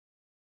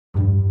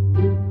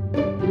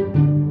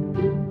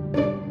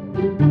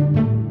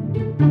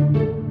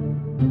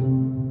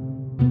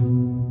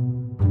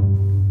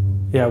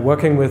Yeah,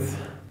 working with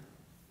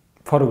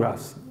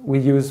photographs. We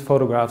use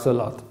photographs a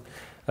lot.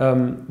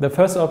 The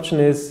first option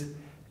is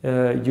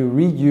you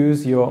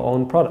reuse your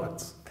own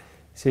products.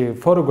 So you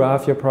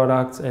photograph your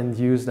products and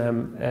use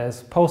them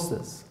as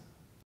posters.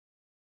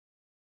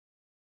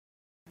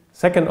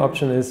 Second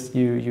option is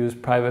you use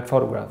private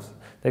photographs.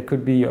 That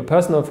could be your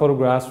personal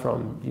photographs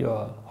from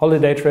your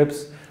holiday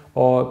trips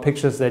or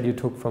pictures that you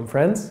took from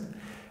friends.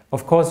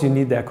 Of course, you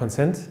need their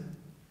consent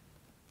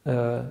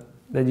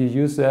that you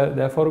use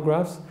their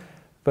photographs,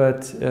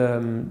 but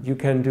you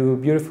can do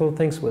beautiful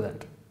things with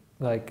it,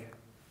 like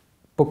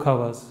book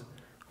covers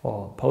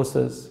or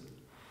posters.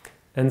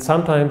 And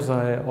sometimes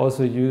I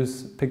also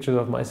use pictures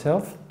of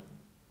myself.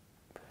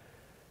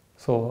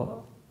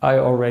 So I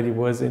already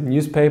was in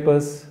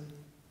newspapers.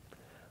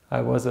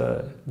 I was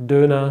a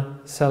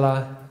Döner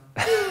seller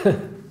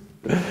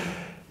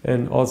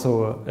and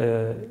also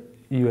a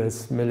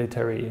US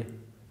military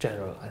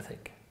general, I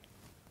think.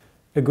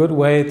 A good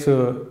way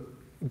to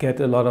get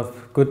a lot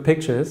of good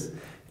pictures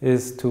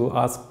is to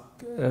ask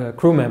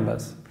crew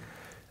members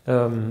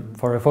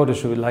for a photo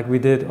shoot, like we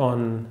did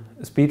on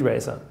Speed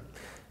Racer.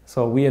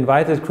 So we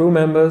invited crew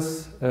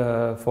members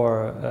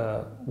for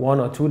a 1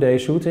 or 2 day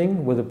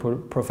shooting with a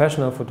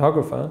professional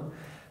photographer.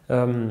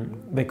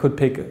 They could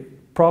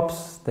pick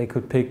props, they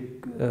could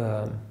pick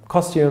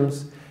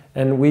costumes,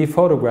 and we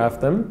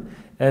photographed them,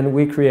 and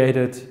we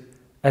created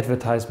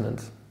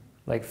advertisement,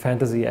 like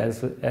fantasy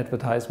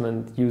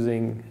advertisement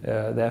using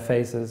their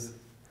faces.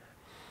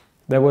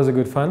 That was a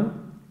good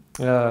fun.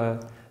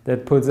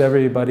 That puts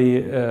everybody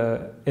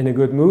in a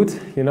good mood.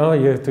 You know,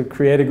 you have to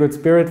create a good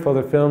spirit for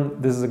the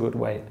film. This is a good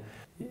way.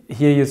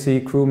 Here you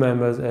see crew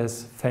members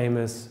as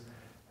famous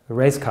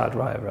race car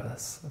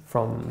drivers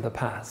from the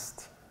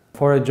past.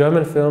 For a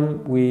German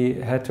film, we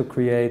had to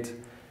create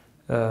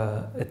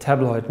a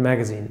tabloid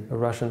magazine, a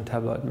Russian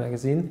tabloid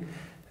magazine.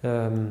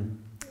 And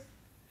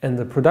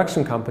the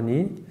production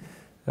company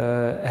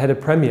had a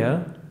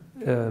premiere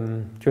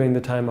during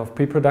the time of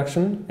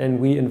pre-production, and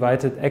we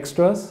invited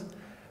extras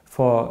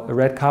for a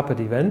red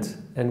carpet event,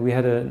 and we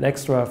had an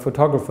extra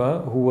photographer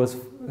who was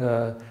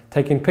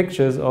taking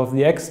pictures of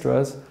the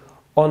extras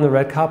on the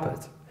red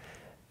carpet.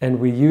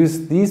 And we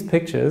used these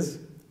pictures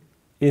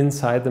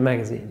inside the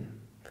magazine.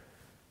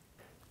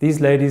 These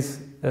ladies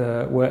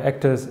were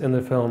actors in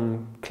the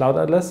film Cloud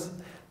Atlas.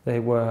 They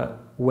were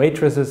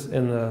waitresses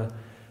in the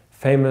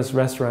famous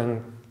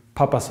restaurant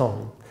Papa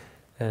Song.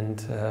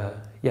 And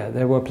yeah,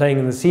 they were playing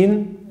in the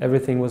scene.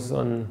 Everything was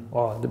on,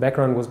 or the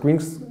background was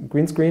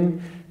green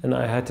screen, and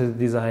I had to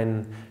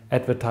design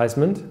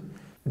advertisement.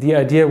 The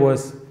idea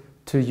was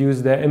to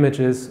use their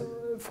images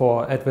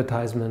for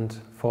advertisement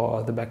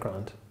for the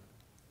background.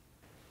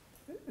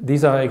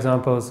 These are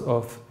examples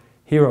of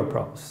hero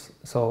props.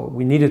 So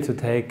we needed to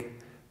take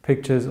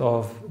pictures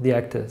of the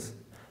actors.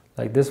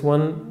 Like this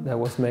one that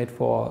was made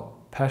for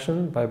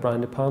Passion by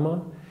Brian De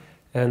Palma.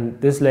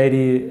 And this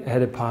lady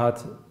had a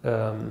part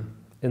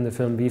in the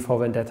film V for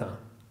Vendetta,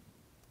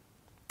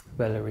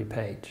 Valerie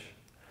Page.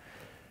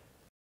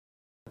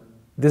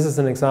 This is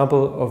an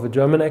example of a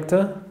German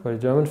actor for a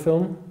German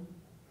film,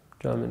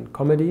 German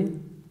comedy.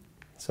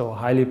 So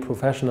highly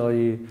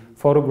professionally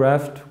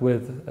photographed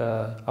with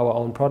our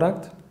own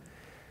product.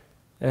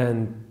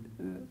 And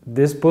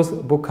this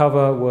book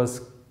cover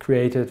was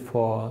created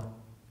for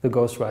the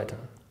ghostwriter.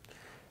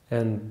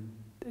 And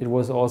it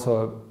was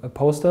also a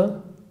poster,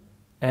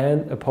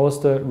 and a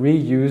poster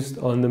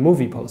reused on the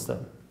movie poster.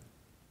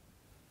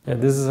 And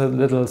this is a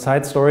little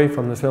side story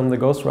from the film The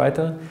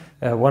Ghostwriter.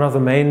 One of the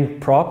main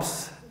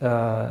props,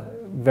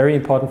 very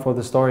important for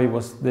the story,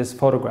 was this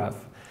photograph.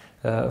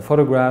 A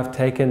photograph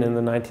taken in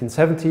the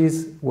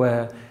 1970s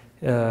where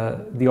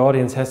the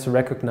audience has to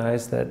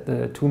recognize that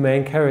the two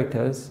main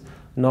characters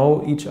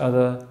know each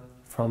other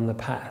from the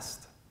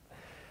past.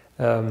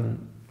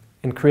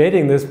 And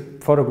creating this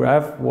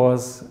photograph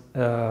was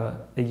a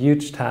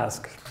huge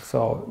task.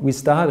 So we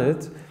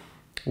started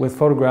with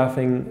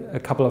photographing a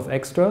couple of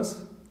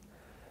extras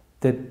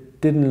that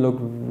didn't look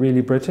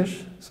really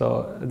British.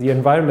 So the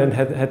environment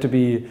had to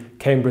be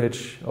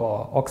Cambridge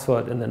or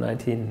Oxford in the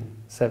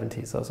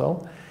 1970s or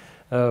so.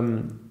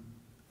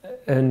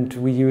 And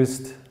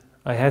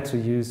I had to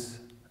use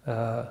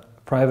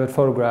private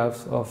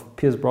photographs of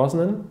Pierce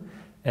Brosnan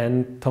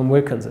and Tom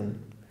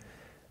Wilkinson.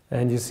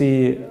 And you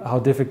see how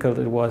difficult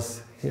it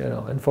was, you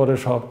know, in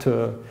Photoshop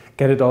to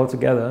get it all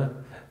together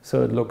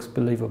so it looks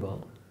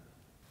believable.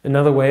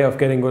 Another way of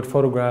getting good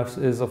photographs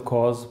is, of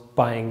course,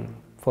 buying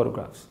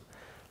photographs.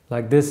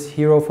 Like this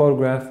hero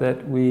photograph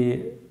that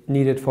we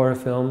needed for a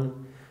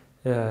film.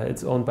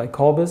 It's owned by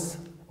Corbis,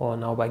 or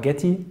now by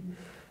Getty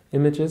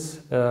Images.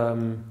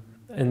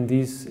 And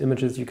these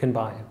images you can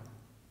buy.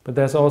 But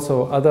there's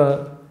also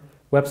other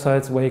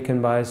websites where you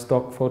can buy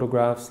stock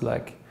photographs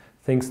like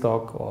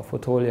ThinkStock or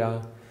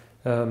Fotolia.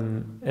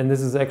 And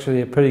this is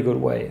actually a pretty good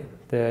way.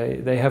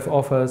 They have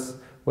offers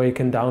where you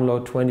can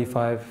download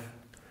 25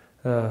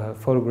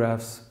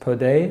 photographs per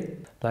day.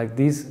 Like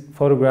these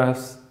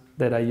photographs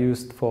that I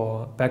used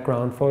for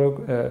background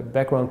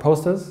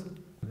posters.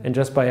 And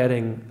just by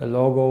adding a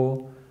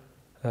logo,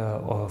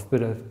 or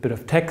a bit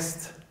of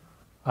text.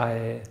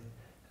 I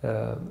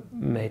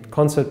made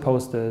concert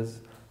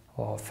posters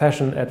or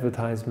fashion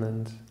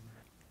advertisement,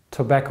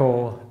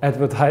 tobacco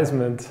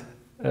advertisement,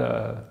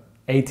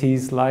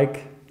 80s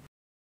like.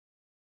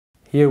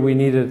 Here we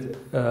needed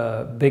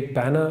a big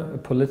banner, a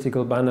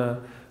political banner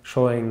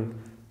showing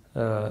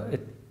a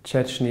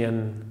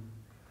Chechnyan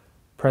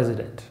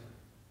president.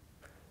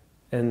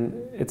 And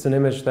it's an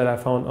image that I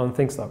found on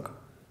ThinkStock.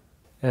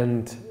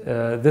 And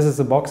this is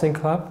a boxing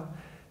club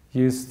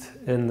used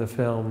in the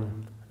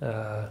film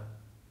A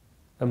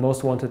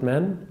Most Wanted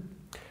Man.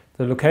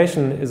 The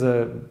location is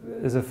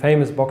a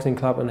famous boxing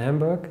club in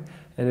Hamburg,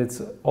 and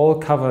it's all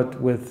covered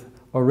with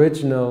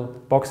original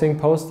boxing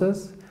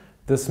posters.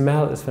 The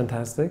smell is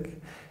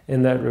fantastic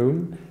in that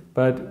room,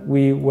 but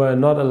we were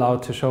not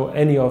allowed to show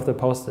any of the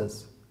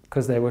posters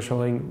because they were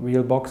showing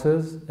real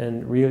boxes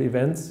and real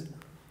events.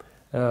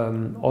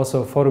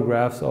 Also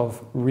photographs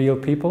of real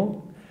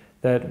people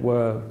that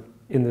were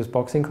in this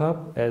boxing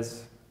club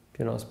as,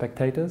 you know,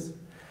 spectators.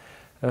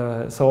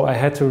 So I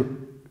had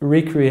to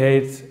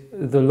recreate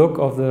the look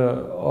of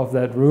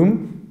that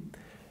room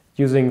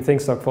using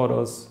ThinkStock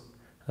photos.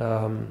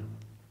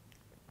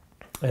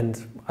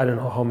 And I don't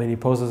know how many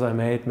posters I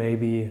made,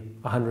 maybe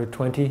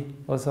 120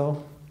 or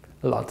so.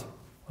 A lot.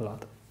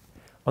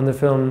 On the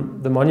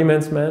film The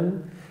Monuments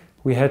Man,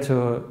 we had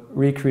to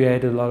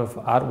recreate a lot of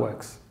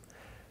artworks.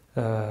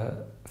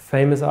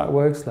 Famous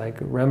artworks like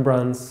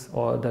Rembrandt's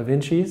or Da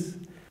Vinci's,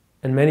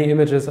 and many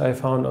images I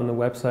found on the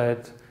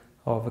website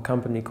of a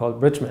company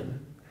called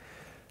Bridgman.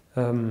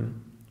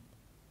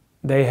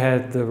 They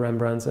had the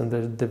Rembrandts and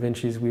the Da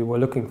Vinci's we were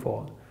looking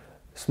for.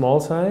 Small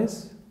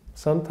size,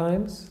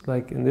 sometimes,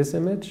 like in this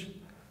image,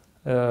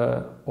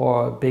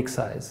 or big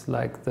size,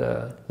 like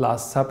the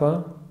Last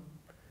Supper,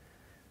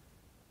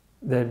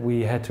 that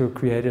we had to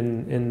create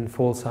in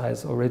full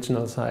size,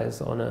 original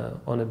size on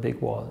a big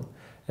wall.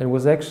 And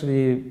was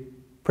actually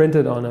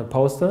printed on a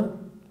poster,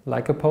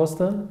 like a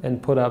poster,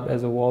 and put up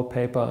as a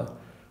wallpaper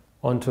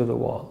onto the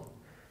wall.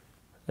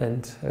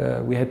 And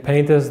we had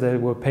painters that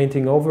were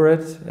painting over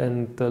it,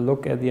 and the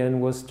look at the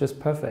end was just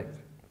perfect.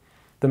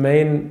 The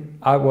main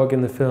artwork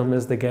in the film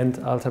is the Ghent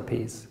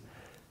altarpiece.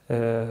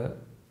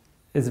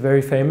 It's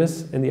very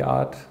famous in the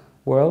art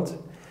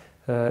world.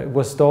 It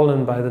was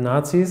stolen by the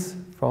Nazis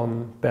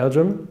from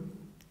Belgium,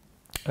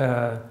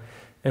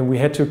 and we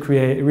had to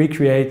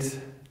recreate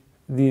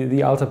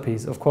the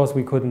altarpiece. Of course,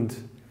 we couldn't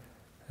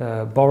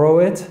borrow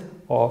it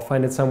or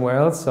find it somewhere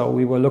else, so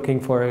we were looking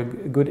for a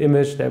good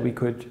image that we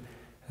could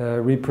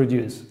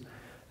reproduce.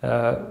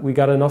 We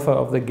got an offer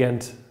of the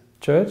Ghent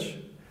church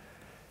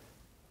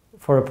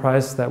for a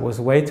price that was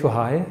way too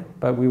high,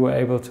 but we were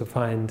able to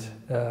find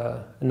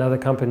another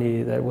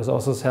company that was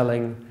also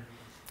selling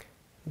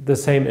the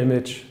same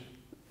image,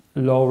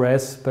 low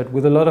res, but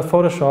with a lot of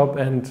Photoshop,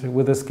 and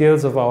with the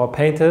skills of our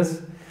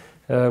painters,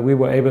 we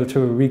were able to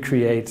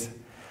recreate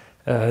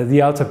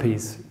the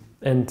altarpiece.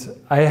 And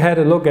I had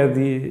a look at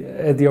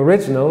the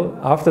original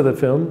after the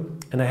film,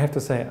 and I have to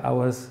say I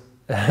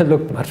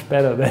looked much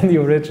better than the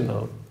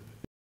original.